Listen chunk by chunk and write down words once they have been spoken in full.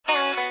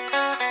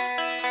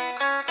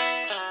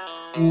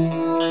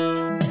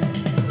You're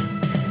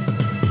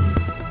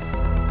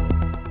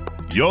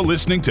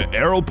listening to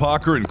Errol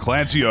Parker and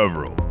Clancy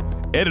Overall,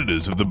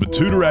 editors of the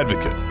Batuta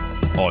Advocate,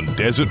 on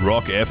Desert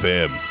Rock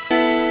FM.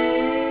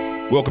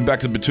 Welcome back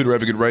to the Batuta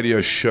Advocate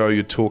radio show.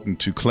 You're talking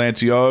to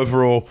Clancy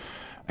Overall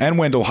and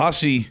Wendell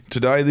Hussey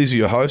today. These are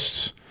your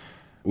hosts.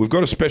 We've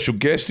got a special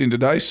guest in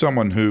today,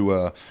 someone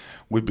who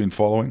we've been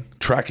following,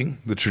 tracking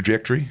the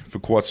trajectory for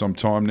quite some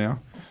time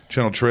now.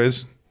 Channel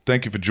Trez,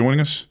 thank you for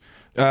joining us.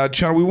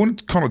 Channel, we want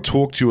to kind of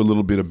talk to you a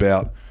little bit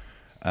about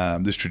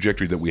this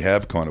trajectory that we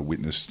have kind of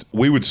witnessed.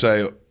 We would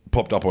say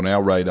popped up on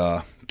our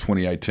radar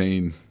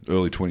 2018,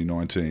 early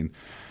 2019,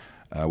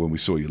 when we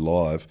saw you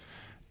live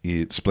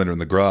at Splendor in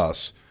the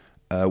Grass.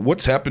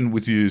 What's happened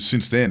with you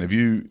since then? Have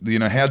you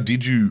how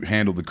did you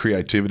handle the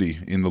creativity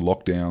in the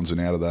lockdowns and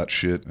out of that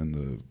shit and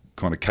the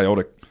kind of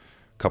chaotic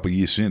couple of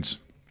years since?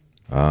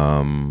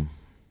 I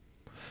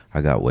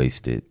got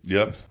wasted.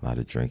 Yep. A lot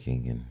of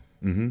drinking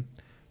and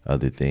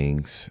other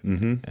things,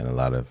 and a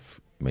lot of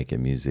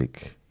making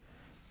music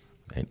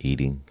and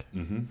eating.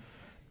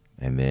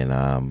 And then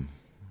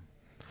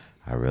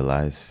I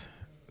realized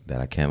that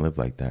I can't live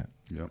like that.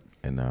 Yep.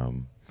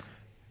 And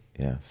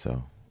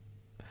so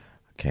I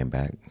came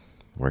back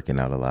working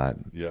out a lot,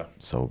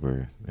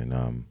 sober,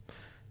 and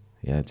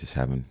just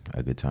having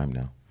a good time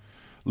now.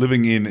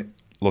 Living in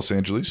Los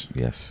Angeles?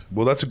 Yes.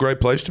 Well, that's a great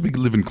place to be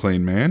living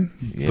clean, man.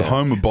 Yeah. The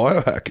home of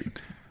biohacking.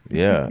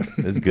 Yeah,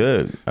 it's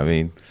good. I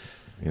mean,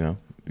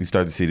 you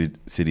start to see the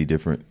city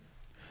different.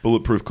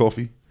 Bulletproof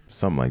coffee?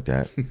 Something like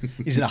that.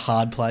 Is it a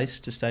hard place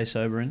to stay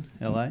sober in,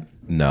 LA?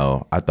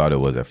 No, I thought it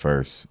was at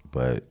first,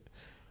 but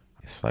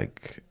it's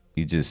like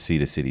you just see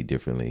the city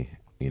differently.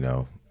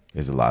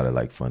 There's a lot of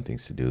like fun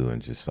things to do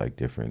and just like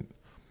different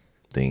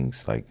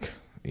things like,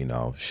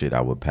 shit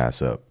I would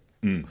pass up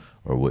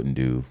or wouldn't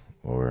do,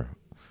 or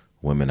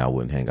women I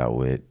wouldn't hang out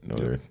with,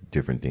 or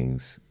different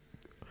things.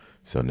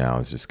 So now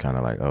it's just kind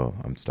of like, oh,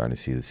 I'm starting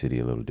to see the city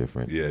a little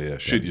different. Yeah.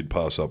 Shit you'd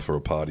pass up for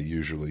a party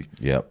usually.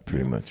 Yep,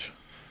 pretty much.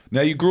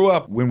 Now, you grew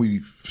up, when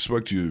we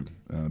spoke to you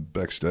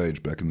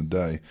backstage back in the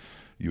day,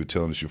 you were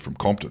telling us you're from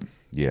Compton.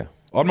 Yeah.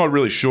 I'm not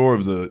really sure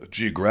of the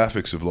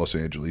geographics of Los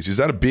Angeles. Is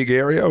that a big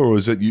area, or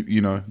is it,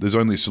 there's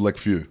only a select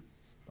few?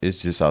 It's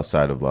just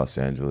outside of Los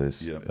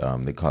Angeles. Yep.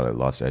 They call it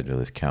Los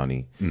Angeles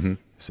County.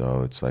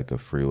 So it's like a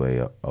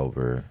freeway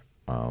over,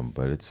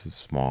 but it's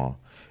small.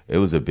 It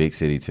was a big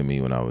city to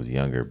me when I was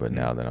younger, but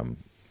now that I'm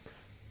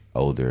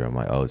older, I'm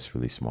like, oh, it's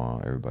really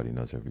small. Everybody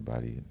knows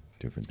everybody and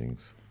different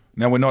things.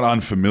 Now, we're not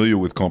unfamiliar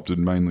with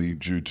Compton, mainly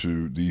due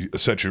to the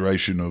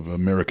saturation of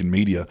American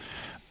media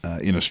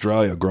in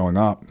Australia growing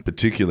up,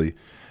 particularly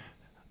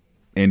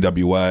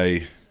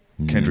NWA,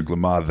 Kendrick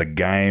Lamar, The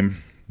Game.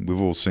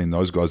 We've all seen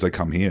those guys. They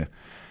come here.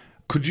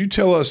 Could you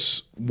tell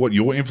us what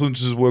your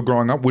influences were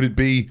growing up? Would it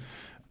be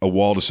a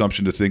wild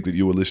assumption to think that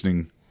you were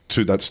listening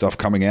to that stuff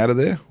coming out of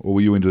there, or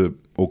were you into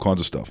all kinds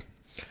of stuff?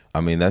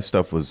 I mean, that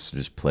stuff was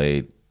just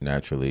played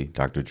naturally.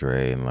 Dr.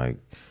 Dre and like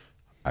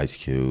Ice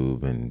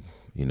Cube and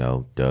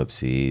Dub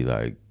C,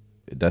 like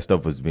that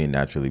stuff was being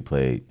naturally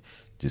played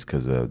just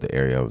because of the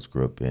area I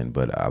grew up in.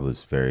 But I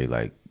was very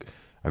I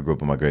grew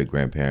up with my great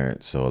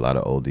grandparents, so a lot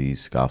of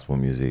oldies, gospel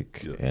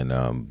music,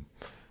 and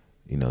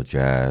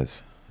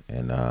jazz,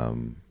 and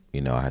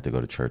I had to go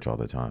to church all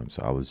the time,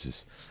 so I was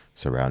just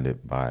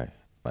surrounded by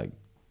like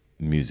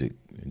music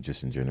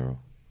just in general.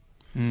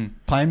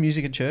 Playing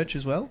music at church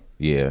as well?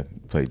 Yeah,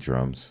 played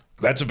drums.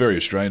 That's a very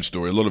Australian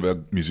story. A lot of our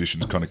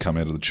musicians kind of come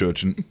out of the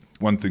church, and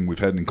one thing we've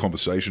had in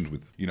conversations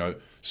with,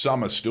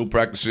 some are still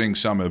practicing,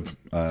 some have,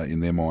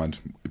 in their mind,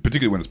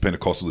 particularly when it's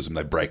Pentecostalism,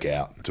 they break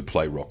out to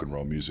play rock and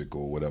roll music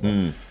or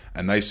whatever.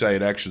 And they say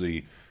it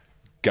actually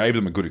gave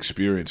them a good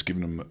experience,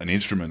 giving them an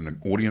instrument and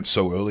an audience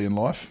so early in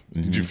life.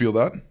 Did you feel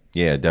that?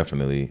 Yeah,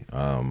 definitely.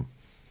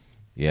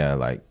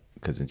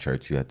 Because in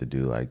church you have to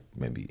do like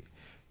maybe,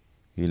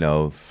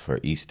 for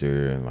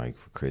Easter and like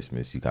for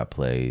Christmas, you got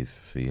plays,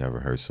 so you have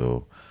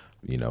rehearsal.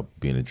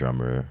 Being a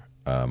drummer,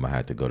 I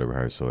had to go to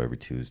rehearsal every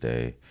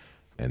Tuesday,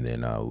 and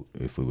then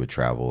if we would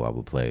travel, I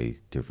would play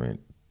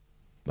different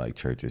like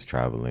churches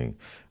traveling.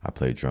 I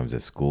played drums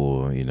at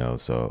school,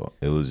 so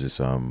it was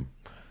just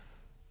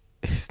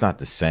it's not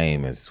the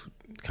same as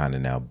kind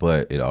of now,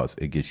 but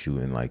it gets you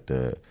in like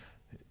the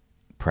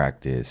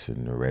practice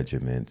and the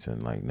regiments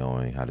and like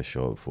knowing how to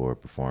show up for a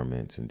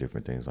performance and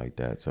different things like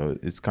that. So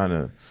it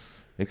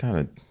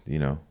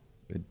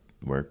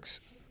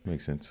works,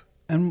 makes sense.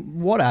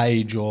 And what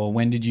age or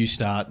when did you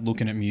start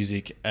looking at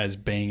music as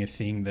being a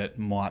thing that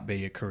might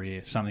be a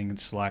career, something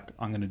that's like,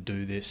 I'm going to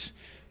do this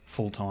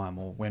full time,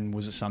 or when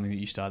was it something that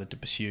you started to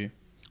pursue?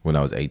 When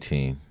I was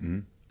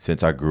 18.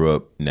 Since I grew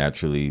up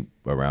naturally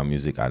around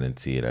music, I didn't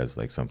see it as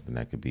like something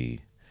that could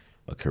be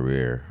a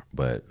career.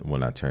 But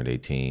when I turned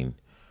 18,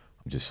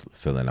 I'm just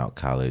filling out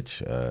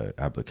college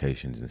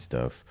applications and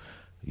stuff.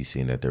 You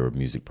seen that there were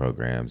music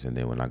programs, and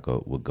then when I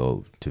would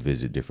go to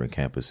visit different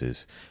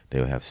campuses, they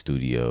would have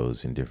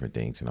studios and different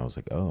things, and I was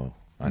like, oh,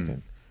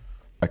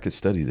 I could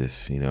study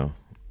this,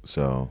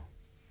 So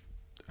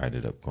I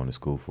ended up going to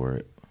school for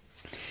it.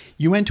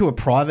 You went to a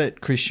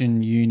private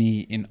Christian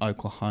uni in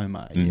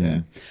Oklahoma.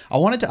 Yeah. I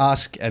wanted to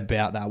ask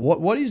about that.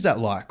 What is that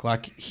like?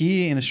 Like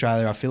here in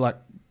Australia, I feel like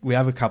we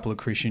have a couple of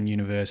Christian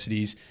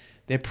universities.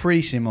 They're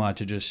pretty similar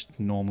to just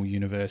normal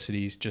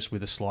universities, just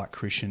with a slight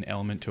Christian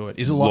element to it.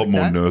 Is it A like lot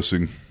more that?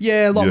 nursing.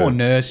 Yeah, a lot more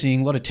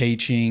nursing, a lot of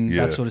teaching,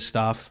 Yeah. that sort of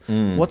stuff.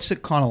 What's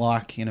it kind of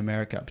like in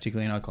America,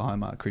 particularly in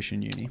Oklahoma, a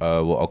Christian uni?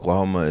 Well,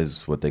 Oklahoma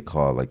is what they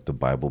call like the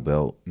Bible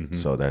Belt.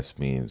 So that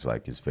means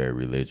like it's very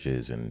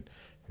religious and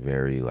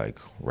very like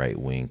right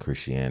wing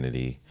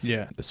Christianity.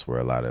 Yeah. That's where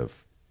a lot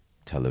of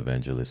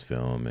televangelist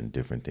film and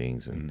different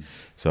things. And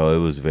so it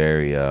was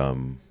very,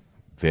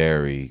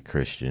 very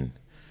Christian.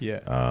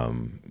 Yeah.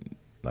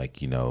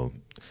 Like, you know,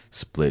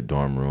 split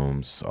dorm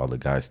rooms. All the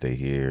guys stay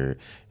here.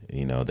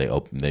 You know,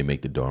 they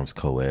make the dorms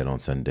co-ed on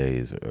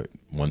Sundays or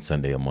one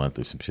Sunday a month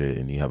or some shit,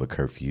 and you have a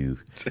curfew.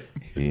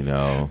 You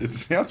know, It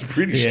sounds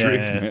pretty strict,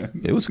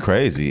 man. it was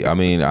crazy. I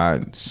mean, I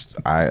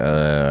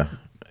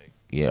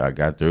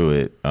got through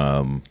it.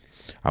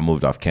 I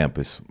moved off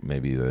campus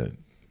maybe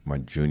my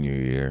junior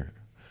year,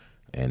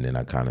 and then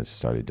I kind of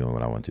started doing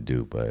what I wanted to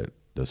do. But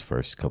those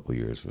first couple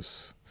years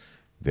was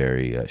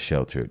very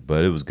sheltered,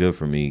 but it was good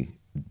for me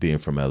being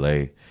from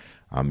LA.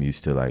 I'm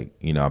used to like,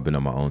 you know, I've been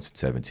on my own since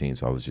 17,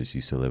 so I was just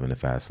used to living a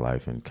fast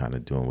life and kind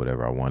of doing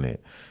whatever I wanted.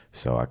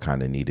 So I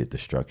kind of needed the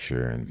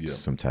structure and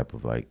some type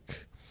of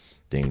like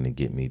thing to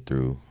get me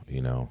through,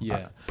 you know.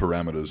 Yeah.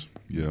 Parameters.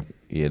 Yeah.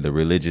 Yeah, the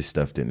religious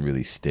stuff didn't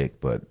really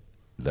stick, but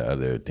the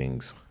other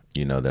things,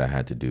 you know, that I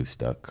had to do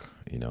stuck,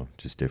 you know,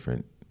 just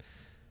different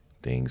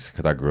things.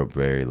 Because I grew up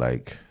very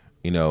like,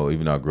 you know,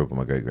 even though I grew up with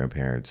my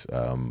great-grandparents,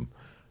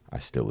 I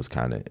still was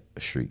kind of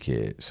a street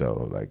kid.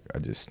 So like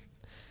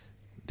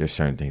there's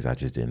certain things I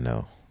just didn't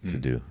know to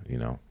do, you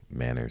know,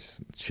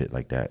 manners, shit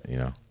like that, you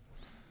know.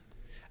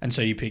 And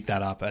so you picked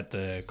that up at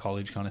the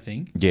college kind of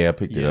thing? Yeah, I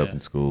picked it up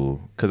in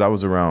school because I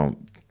was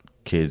around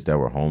kids that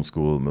were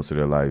homeschooled most of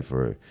their life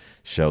or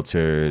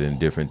sheltered and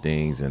different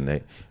things. And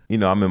they, you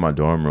know, I'm in my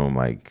dorm room,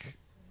 like,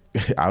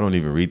 I don't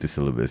even read the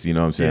syllabus, you know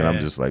what I'm saying? Yeah. I'm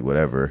just like,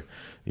 whatever,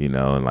 you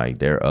know, and like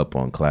they're up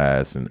on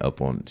class and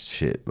up on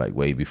shit like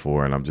way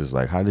before. And I'm just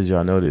like, how did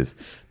y'all know this?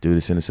 Do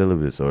this in the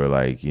syllabus. Or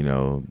like, you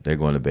know, they're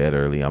going to bed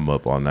early. I'm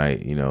up all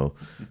night, you know,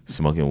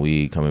 smoking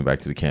weed, coming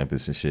back to the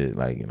campus and shit.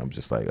 Like, and I'm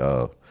just like,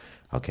 oh,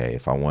 okay,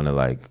 if I want to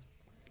like,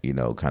 you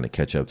know, kind of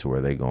catch up to where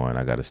they're going,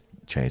 I got to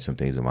change some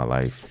things in my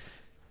life.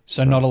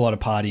 So not a lot of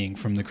partying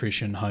from the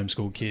Christian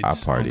homeschool kids I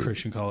partied. on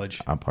Christian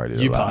college. I partied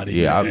You a lot. partied,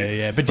 Yeah,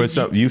 yeah. But for did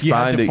some, you find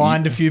had to that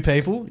find a few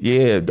people?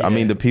 Yeah, I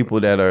mean the people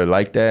that are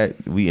like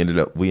that, we end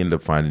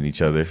up finding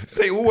each other.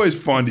 They always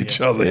find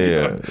each other. Yeah,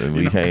 You know? and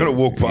we You're not going to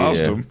walk past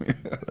them.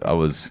 I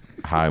was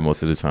high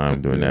most of the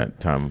time during that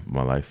time of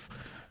my life.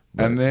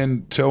 And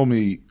then tell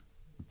me,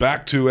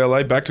 back to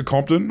LA, back to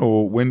Compton,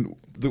 or when?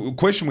 The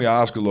question we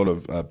ask a lot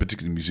of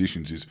particularly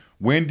musicians is,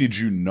 when did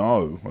you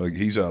know? Like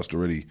he's asked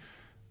already,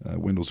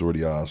 Wendell's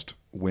already asked,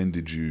 when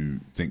did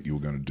you think you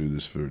were going to do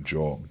this for a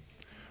job?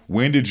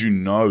 When did you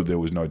know there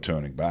was no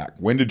turning back?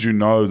 When did you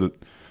know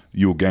that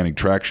you were gaining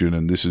traction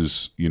and this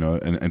is, you know,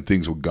 and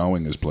things were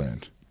going as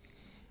planned?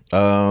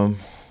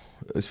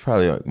 It's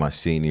probably like my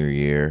senior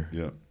year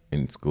Yeah.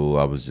 in school.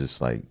 I was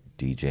just like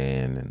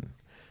DJing and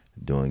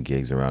doing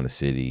gigs around the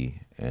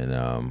city.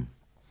 And,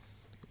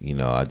 you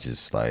know, I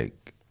just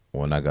like,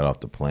 when I got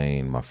off the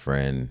plane, my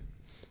friend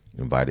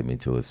invited me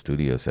to a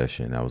studio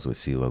session. I was with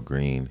CeeLo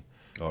Green.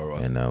 All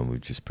right. And we were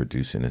just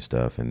producing and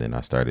stuff. And then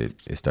it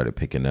started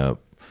picking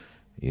up.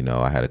 You know,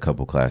 I had a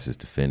couple classes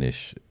to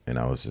finish. And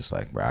I was just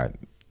like, right.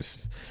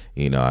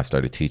 You know, I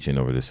started teaching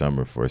over the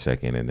summer for a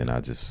second. And then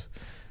I just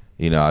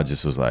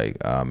was like,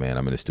 oh, man,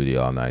 I'm in the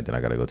studio all night. Then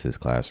I got to go to this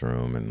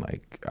classroom. And,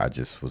 like, I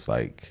just was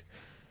like,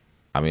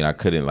 I mean, I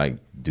couldn't, like,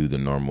 do the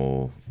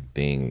normal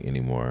thing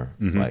anymore.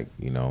 Like,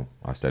 you know,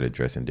 I started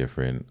dressing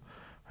different.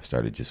 I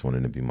started just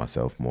wanting to be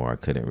myself more. I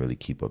couldn't really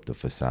keep up the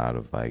facade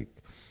of, like,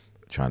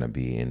 trying to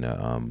be in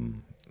the,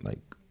 like,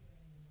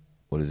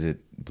 what is it,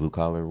 blue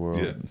collar world,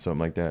 something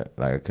like that.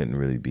 Like I couldn't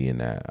really be in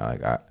that.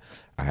 Like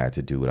I had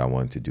to do what I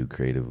wanted to do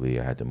creatively.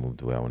 I had to move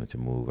the way I wanted to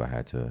move. I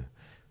had to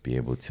be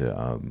able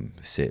to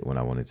sit when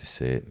I wanted to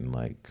sit and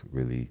like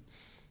really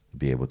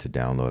be able to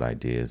download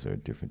ideas or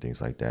different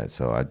things like that.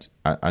 So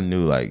I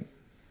knew like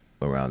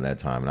around that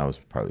time, and I was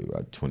probably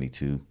about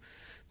 22,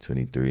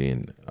 23,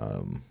 and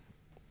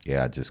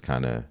I just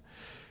kind of,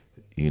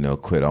 you know,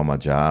 quit all my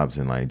jobs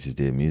and like just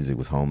did music.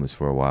 Was homeless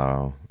for a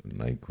while, and,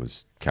 like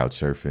was couch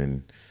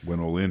surfing.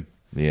 Went all in.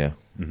 Yeah,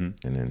 and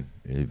then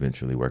it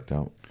eventually worked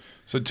out.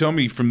 So tell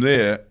me from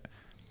there,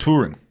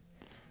 touring.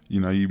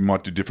 You know, you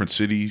might do different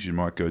cities, you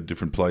might go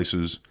different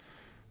places.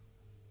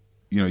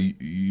 You know,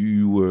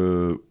 you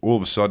were all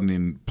of a sudden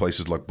in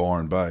places like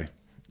Byron Bay,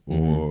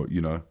 or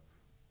you know,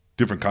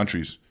 different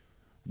countries.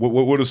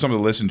 What are some of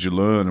the lessons you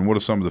learn, and what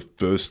are some of the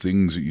first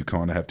things that you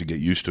kind of have to get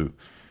used to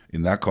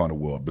in that kind of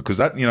world? Because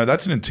that, you know,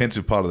 that's an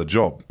intensive part of the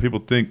job. People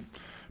think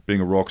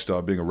being a rock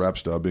star, being a rap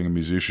star, being a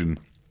musician,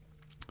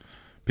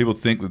 people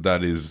think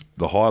that is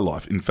the high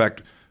life. In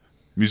fact,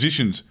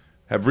 musicians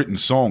have written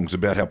songs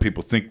about how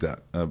people think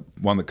that.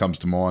 One that comes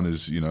to mind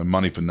is,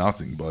 Money for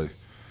Nothing by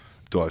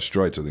Dire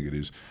Straits, I think it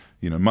is.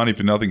 Money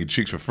for nothing and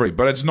chicks for free.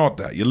 But it's not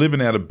that. You're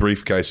living out of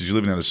briefcases, you're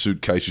living out of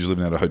suitcases, you're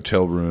living out of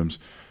hotel rooms,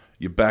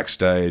 you're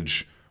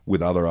backstage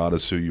with other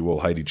artists who you all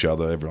hate each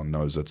other. Everyone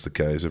knows that's the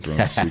case.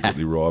 Everyone's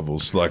secretly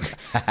rivals. Like,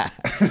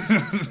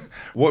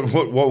 what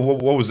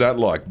was that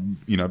like,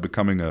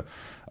 becoming a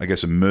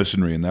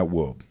mercenary in that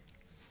world?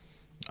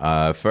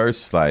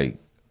 First,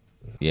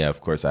 yeah,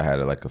 of course I had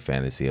a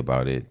fantasy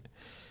about it.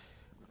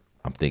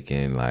 I'm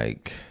thinking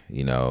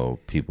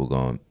people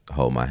gonna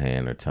hold my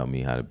hand or tell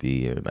me how to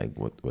be or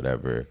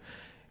whatever.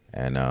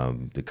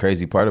 And the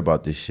crazy part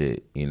about this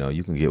shit,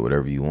 you can get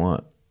whatever you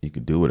want. You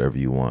can do whatever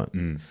you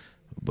want.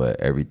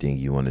 But everything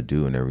you want to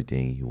do and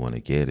everything you want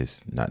to get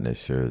is not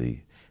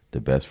necessarily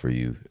the best for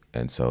you.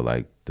 And so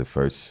the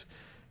first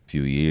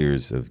few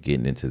years of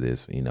getting into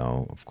this,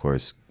 of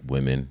course,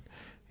 women,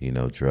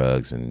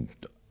 drugs and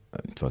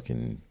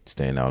fucking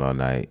staying out all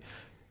night,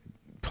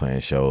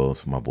 playing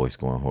shows, my voice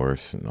going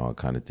hoarse and all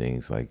kind of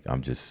things.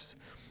 I'm just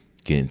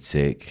getting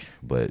sick,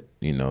 but,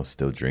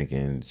 still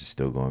drinking, just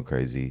still going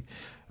crazy.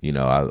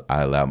 I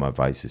allowed my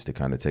vices to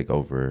kind of take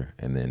over.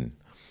 And then,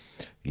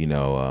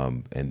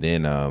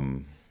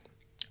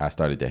 I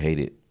started to hate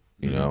it,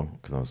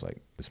 because I was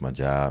like, it's my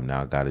job.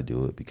 Now I got to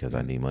do it because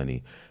I need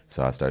money.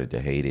 So I started to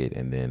hate it.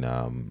 And then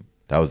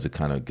that was the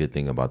kind of good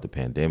thing about the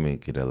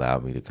pandemic. It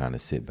allowed me to kind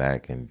of sit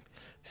back and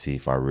see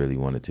if I really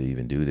wanted to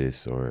even do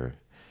this or,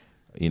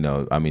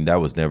 that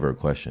was never a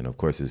question. Of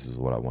course, this is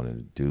what I wanted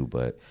to do,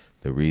 but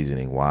the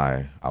reasoning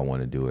why I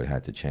want to do it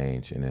had to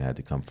change, and it had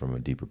to come from a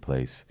deeper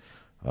place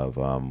of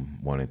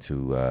wanting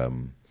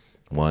to,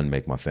 one,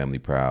 make my family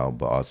proud,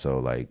 but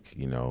also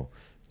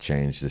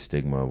change the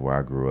stigma of where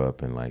I grew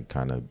up and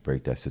kind of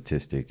break that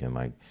statistic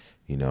and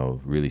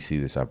really see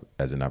this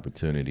as an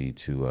opportunity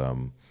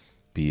to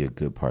be a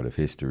good part of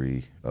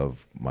history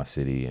of my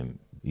city and,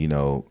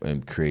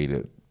 and create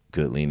a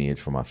good lineage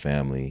for my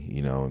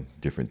family,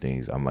 different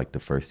things. I'm the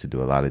first to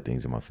do a lot of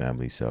things in my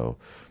family. So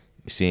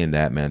seeing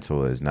that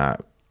mantle is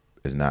not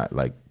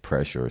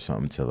pressure or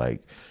something to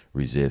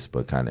resist,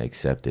 but kind of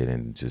accept it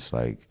and just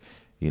and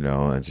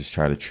just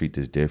try to treat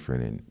this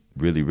different and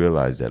really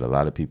realize that a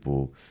lot of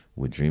people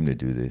would dream to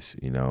do this,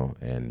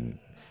 and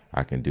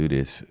I can do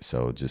this.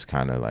 So just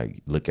kind of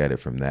look at it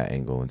from that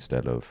angle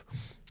instead of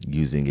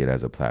using it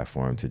as a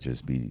platform to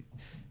just be,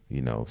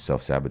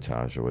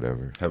 self-sabotage or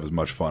whatever. Have as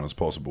much fun as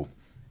possible.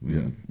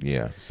 Yeah.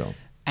 Yeah. So.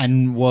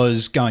 And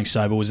was going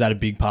sober, was that a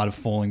big part of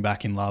falling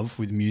back in love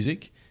with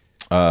music?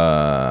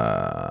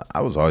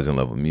 I was always in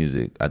love with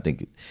music. I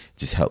think it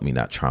just helped me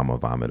not trauma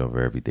vomit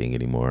over everything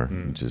anymore.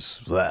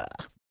 Just blah.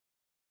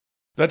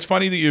 That's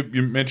funny that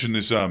you mentioned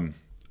this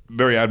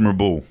very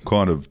admirable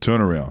kind of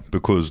turnaround,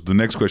 because the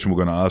next question we're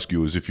going to ask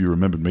you is if you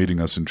remembered meeting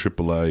us in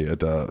AAA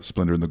at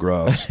Splendor in the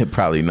Grass.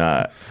 Probably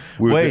not.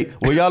 Wait,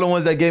 were y'all the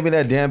ones that gave me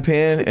that damn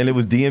pen and it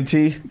was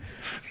DMT?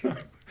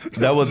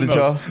 That wasn't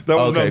y'all? That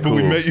was not, but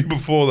we met you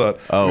before that.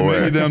 Oh, we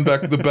met you down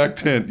back at the back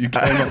tent. You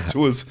came up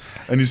to us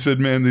and you said,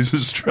 man, these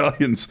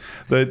Australians,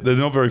 they're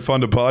not very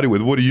fun to party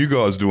with. What are you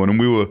guys doing? And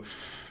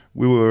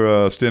we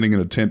were standing in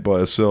a tent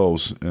by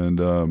ourselves,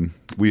 and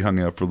we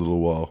hung out for a little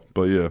while.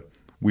 But yeah,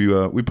 we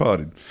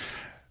partied.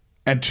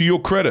 And to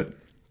your credit,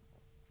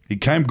 he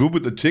came good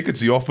with the tickets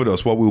he offered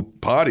us while we were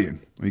partying.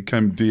 He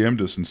DM'd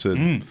us and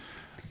said,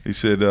 he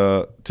said,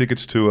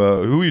 tickets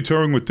to, who were you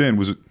touring with then?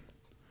 Was it?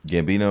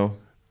 Gambino.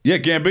 Yeah,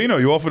 Gambino.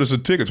 You offered us the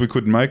tickets. We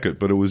couldn't make it,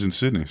 but it was in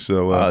Sydney.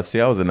 So see,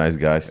 I was a nice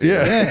guy. Still.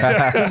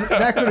 Yeah.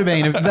 That could have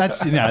been.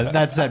 That's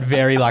that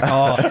very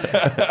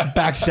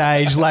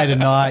backstage late at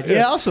night.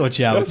 Yeah, I'll sort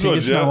you out with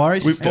tickets. No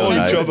worries. We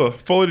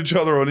followed each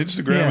other on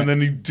Instagram, and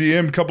then he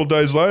DM'd a couple of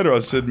days later.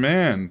 I said,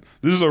 "Man,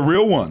 this is a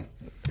real one."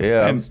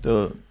 Yeah, I'm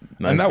still.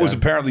 Nice and that guy. was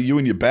apparently you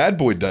in your bad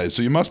boy days.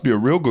 So you must be a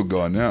real good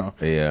guy now.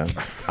 Yeah,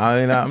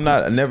 I mean,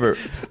 I never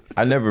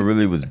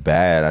really was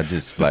bad. I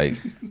just like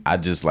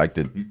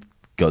to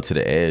go to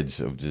the edge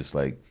of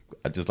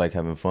I just like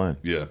having fun.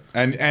 Yeah,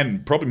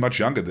 and probably much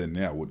younger than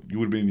now. You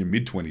would have been in your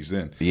mid-20s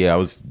then. Yeah, I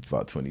was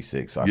about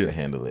 26, so I could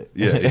handle it.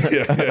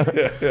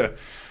 Yeah.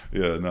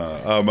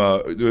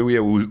 No,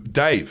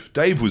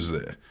 Dave was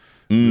there,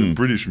 the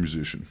British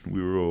musician.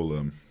 We were all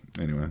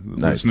anyway.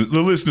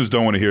 The listeners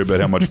don't want to hear about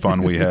how much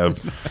fun we have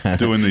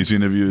doing these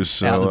interviews.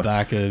 So, out the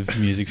back of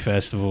music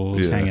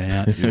festivals, hanging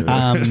out.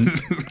 Yeah.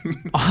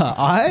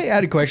 I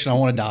had a question I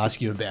wanted to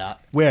ask you about.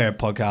 We're a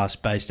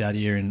podcast based out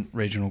here in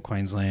regional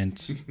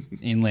Queensland,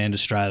 inland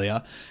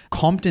Australia.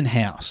 Compton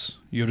House.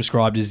 You're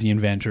described as the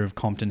inventor of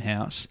Compton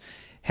House.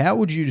 How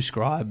would you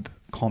describe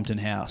Compton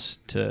House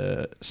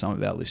to some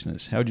of our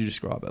listeners? How would you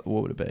describe it?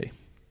 What would it be?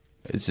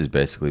 It's just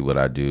basically what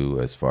I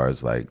do as far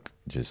as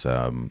just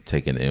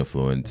taking the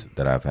influence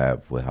that I've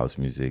had with house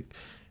music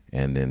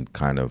and then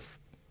kind of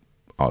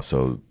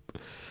also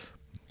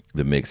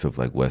the mix of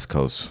West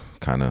Coast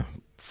kind of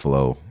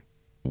flow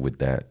with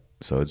that.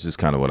 So it's just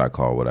kind of what I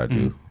call what I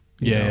do.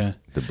 Yeah.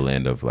 The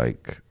blend of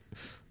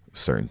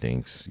certain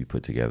things you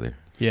put together.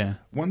 Yeah.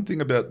 One thing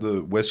about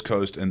the West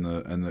Coast and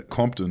the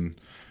Compton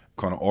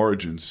kind of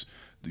origins,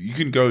 you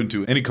can go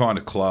into any kind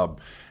of club,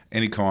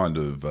 any kind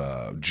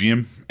of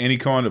gym, any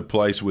kind of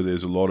place where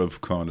there's a lot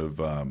of kind of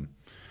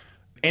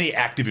any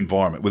active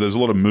environment where there's a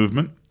lot of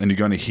movement, and you're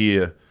going to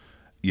hear,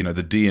 you know,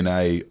 the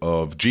DNA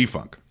of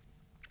G-Funk,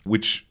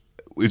 which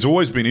has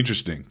always been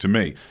interesting to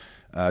me,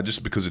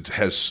 just because it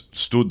has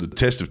stood the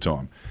test of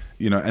time.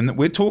 You know, and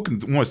we're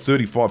talking almost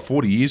 35,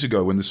 40 years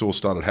ago when this all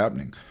started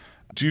happening.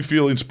 Do you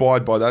feel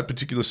inspired by that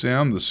particular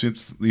sound, the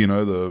synth,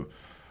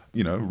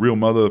 real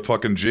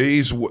motherfucking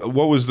G's?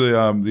 What was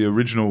the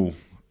original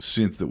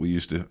synth that we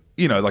used to,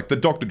 like the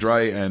Dr.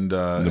 Dre and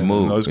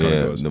those kind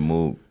of guys? The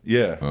Moog.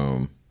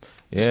 Yeah.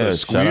 Yeah, the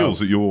squeals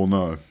that you all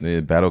know.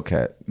 Yeah, Battle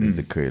Cat is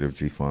the creator of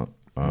G-Funk.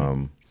 He's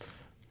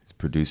a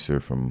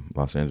producer from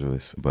Los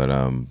Angeles. But,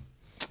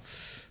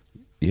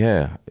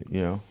 yeah,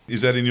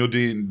 Is that in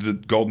the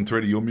golden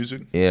thread of your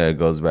music? Yeah, it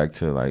goes back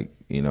to,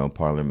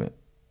 Parliament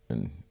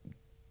and,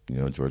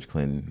 George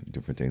Clinton,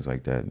 different things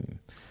like that. And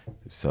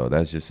so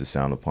that's just the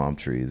sound of palm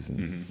trees.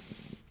 And,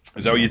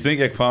 Is that what you think?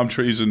 Yeah, palm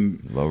trees and...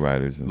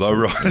 Lowriders.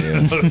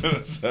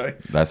 Lowriders. Yeah.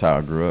 That's how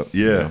I grew up.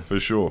 Yeah, for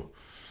sure.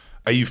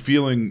 Are you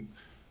feeling...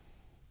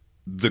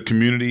 the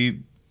community,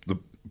 the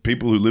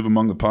people who live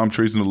among the palm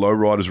trees and the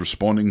lowriders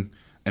responding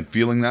and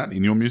feeling that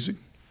in your music?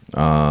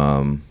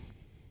 I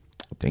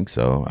think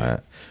so.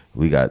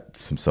 We got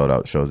some sold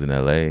out shows in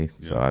LA,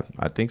 so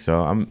I think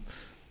so. I'm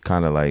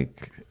kind of a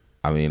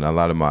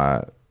lot of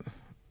my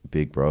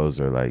big bros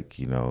are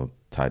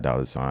Ty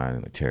Dolla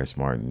 $ign, Terrace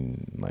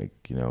Martin,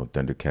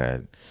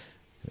 Thundercat,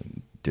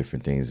 and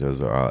different things.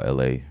 Those are all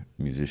LA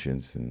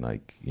musicians, and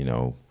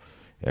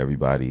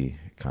everybody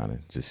kind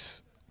of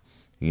just.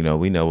 We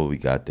know what we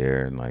got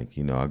there, and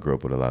I grew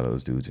up with a lot of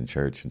those dudes in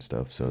church and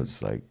stuff. So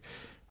it's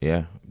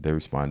they're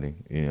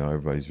responding.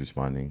 Everybody's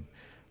responding.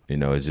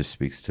 It just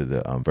speaks to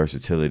the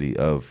versatility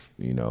of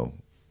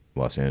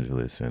Los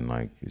Angeles,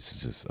 and it's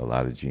just a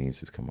lot of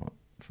geniuses come out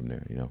from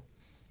there.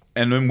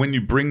 And then when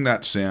you bring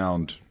that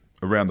sound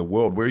around the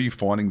world, where are you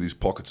finding these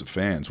pockets of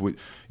fans?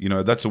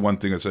 That's the one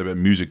thing I say about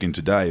music in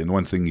today, and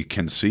one thing you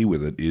can see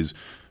with it is,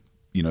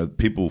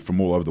 people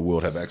from all over the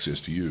world have access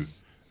to you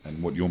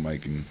and what you're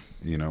making.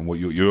 And what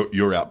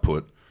your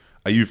output.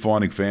 Are you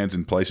finding fans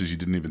in places you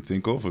didn't even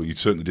think of, or you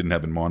certainly didn't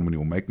have in mind when you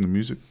were making the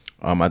music?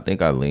 I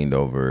think I leaned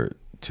over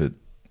to,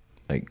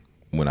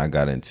 when I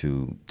got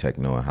into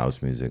techno and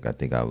house music, I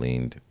think I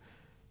leaned,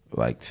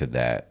 to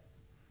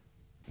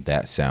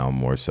that sound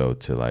more so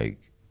to,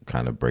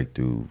 kind of break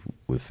through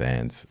with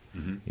fans,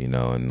 and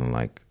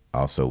then,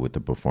 also with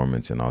the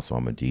performance, and also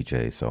I'm a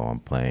DJ, so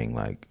I'm playing,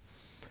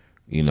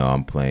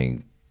 I'm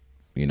playing...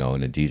 in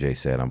a DJ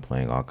set, I'm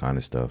playing all kind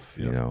of stuff,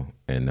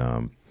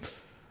 and,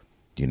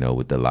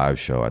 with the live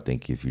show, I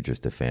think if you're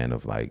just a fan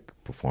of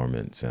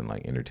performance and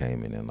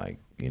entertainment and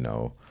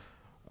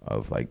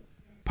of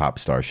pop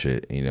star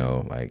shit,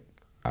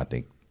 I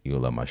think you'll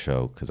love my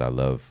show, because I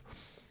love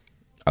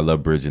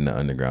bridging the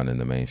underground and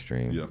the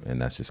mainstream,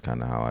 and that's just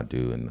kind of how I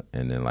do.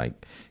 And then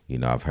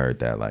I've heard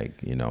that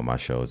my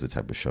show is the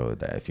type of show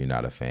that if you're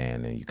not a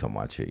fan and you come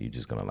watch it, you're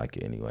just gonna like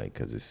it anyway,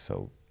 because it's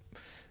so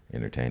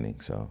entertaining.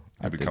 So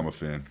I become a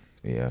fan.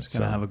 Yeah, just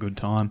gonna have a good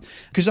time,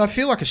 because I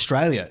feel like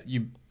Australia,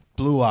 you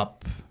blew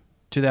up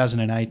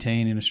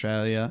 2018 in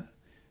Australia,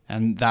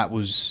 and that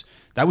was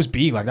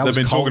big. That They've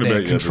was Cold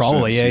Air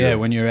Controller. Yeah,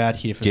 when you're out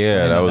here for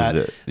that was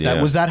it.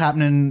 Yeah. Was that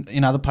happening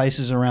in other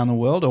places around the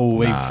world, or were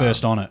we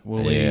first on it?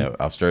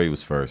 Australia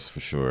was first for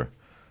sure.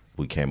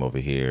 We came over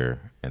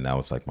here, and that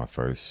was my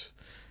first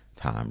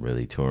time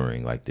really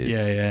touring like this.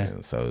 Yeah.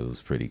 And so it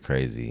was pretty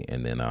crazy.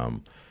 And then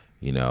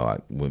I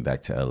went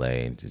back to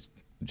LA and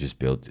just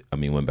built.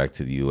 Went back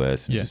to the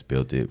US and just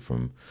built it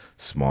from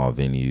small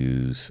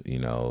venues.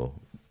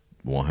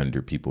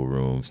 100 people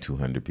rooms,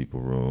 200 people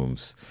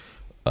rooms,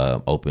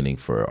 opening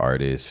for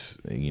artists.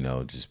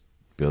 Just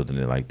building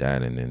it like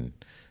that. And then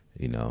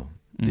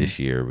this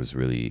year was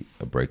really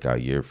a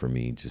breakout year for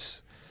me.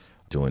 Just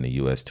doing a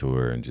US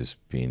tour and just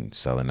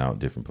selling out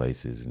different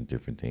places and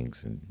different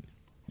things, and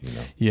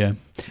Yeah,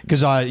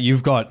 because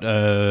you've got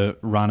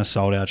run of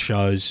sold out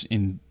shows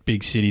in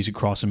big cities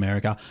across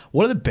America.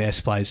 What are the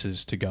best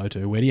places to go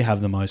to? Where do you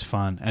have the most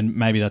fun? And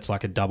maybe that's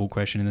a double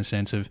question in the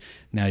sense of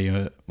now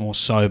you're more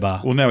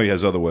sober. Well, now he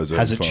has other ways of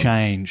having fun. Has it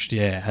changed?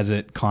 Yeah, has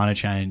it kind of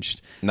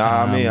changed? No,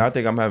 I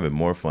think I'm having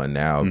more fun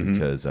now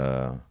because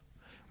I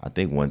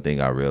think one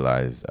thing I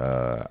realized,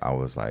 I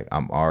was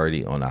I'm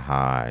already on a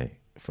high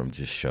from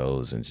just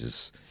shows and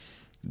just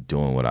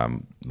doing what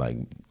I'm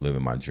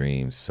living my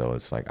dreams. So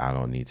it's I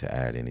don't need to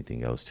add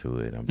anything else to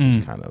it. I'm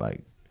just kind of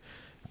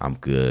I'm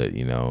good,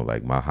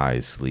 my high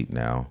is sleep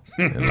now.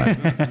 And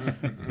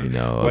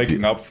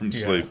waking up from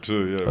sleep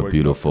too. Yeah, a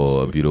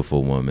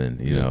beautiful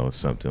woman,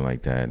 something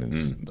like that. And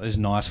those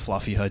nice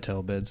fluffy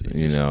hotel beds.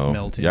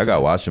 Y'all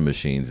got washing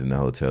machines in the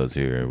hotels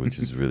here, which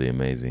is really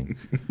amazing.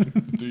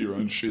 Do your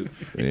own shit.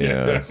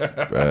 Yeah,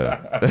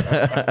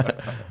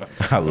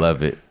 I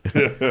love it.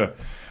 Yeah.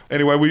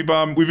 Anyway,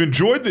 we've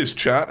enjoyed this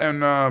chat,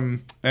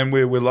 and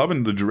we're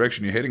loving the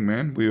direction you're heading,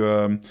 man. We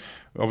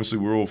obviously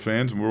we're all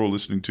fans and we're all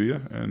listening to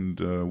you, and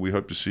we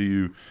hope to see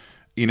you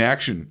in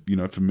action,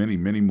 for many,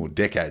 many more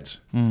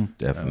decades.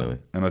 Definitely.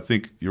 And I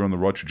think you're on the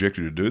right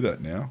trajectory to do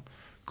that now.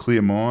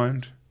 Clear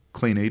mind,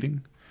 clean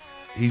eating.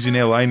 He's in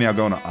LA now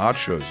going to art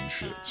shows and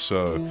shit.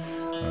 So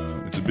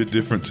it's a bit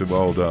different to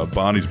old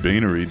Barney's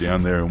Beanery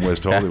down there in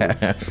West Hollywood.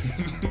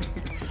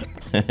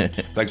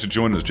 Thanks for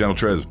joining us, Channel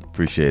Trez.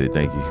 Appreciate it.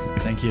 Thank you.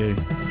 Thank you.